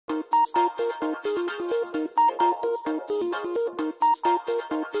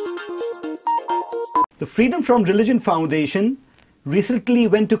The Freedom from Religion Foundation recently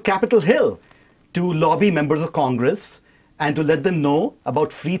went to Capitol Hill to lobby members of Congress and to let them know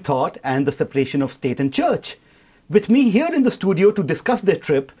about free thought and the separation of state and church. With me here in the studio to discuss their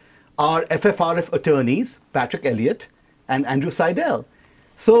trip are FFRF attorneys, Patrick Elliott and Andrew Seidel.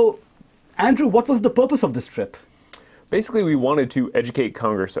 So, Andrew, what was the purpose of this trip? Basically, we wanted to educate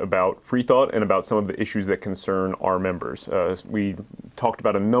Congress about free thought and about some of the issues that concern our members. We talked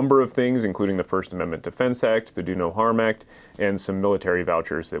about a number of things, including the First Amendment Defense Act, the Do No Harm Act, and some military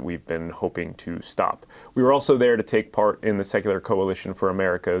vouchers that we've been hoping to stop. We were also there to take part in the Secular Coalition for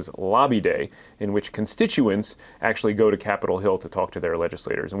America's Lobby Day, in which constituents actually go to Capitol Hill to talk to their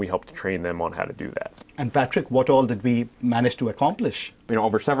legislators, and we helped train them on how to do that. And Patrick, what all did we manage to accomplish?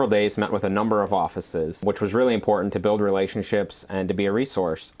 Over several days, met with a number of offices, which was really important to build relationships and to be a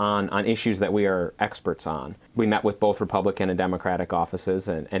resource on issues that we are experts on. We met with both Republican and Democratic offices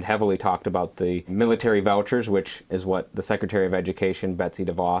and heavily talked about the military vouchers, which is what the Secretary of Education, Betsy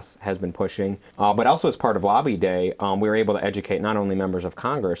DeVos, has been pushing. But also as part of Lobby Day, we were able to educate not only members of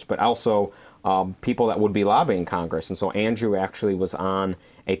Congress, but also people that would be lobbying Congress. And so Andrew actually was on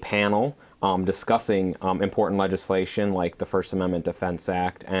a panel discussing important legislation like the First Amendment Defense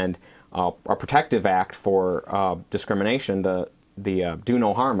Act and a protective act for discrimination, the Do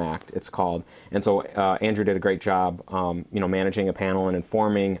No Harm Act, it's called. And so Andrew did a great job, managing a panel and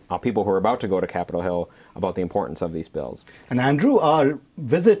informing people who are about to go to Capitol Hill about the importance of these bills. And Andrew, our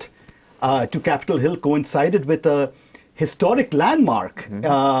visit to Capitol Hill coincided with a historic landmark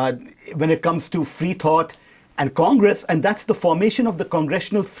when it comes to free thought and Congress, and that's the formation of the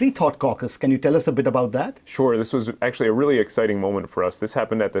Congressional Free Thought Caucus. Can you tell us a bit about that? Sure. This was actually a really exciting moment for us. This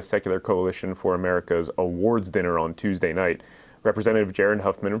happened at the Secular Coalition for America's awards dinner on Tuesday night. Representative Jared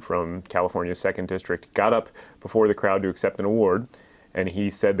Huffman from California's 2nd District got up before the crowd to accept an award, and he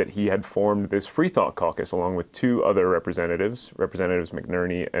said that he had formed this Free Thought Caucus along with 2 other representatives, Representatives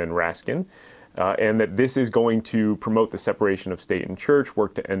McNerney and Raskin, and that this is going to promote the separation of state and church,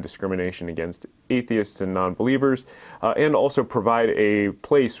 work to end discrimination against atheists and non-believers, and also provide a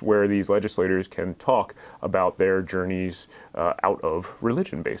place where these legislators can talk about their journeys out of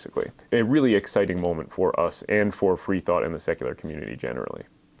religion, basically. A really exciting moment for us and for free thought in the secular community generally.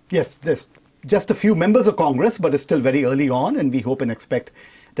 Yes, there's just a few members of Congress, but it's still very early on, and we hope and expect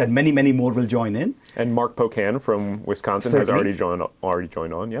that many, many more will join in. And Mark Pocan from Wisconsin has already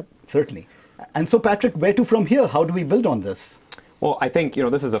joined on, yep. Certainly. And so, Patrick, where to from here? How do we build on this? Well, I think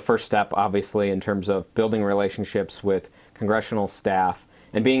this is a first step, obviously, in terms of building relationships with congressional staff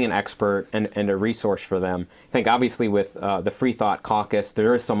and being an expert and a resource for them. I think, obviously, with the Free Thought Caucus,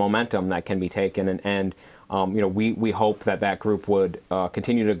 there is some momentum that can be taken, and we hope that group would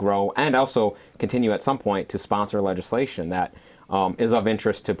continue to grow and also continue at some point to sponsor legislation that is of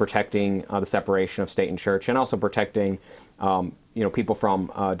interest to protecting the separation of state and church and also protecting people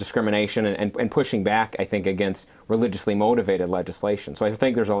from discrimination and pushing back, I think, against religiously motivated legislation. So I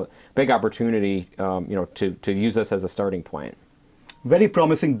think there's a big opportunity, to use this as a starting point. Very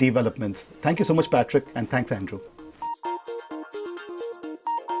promising developments. Thank you so much, Patrick, and thanks, Andrew.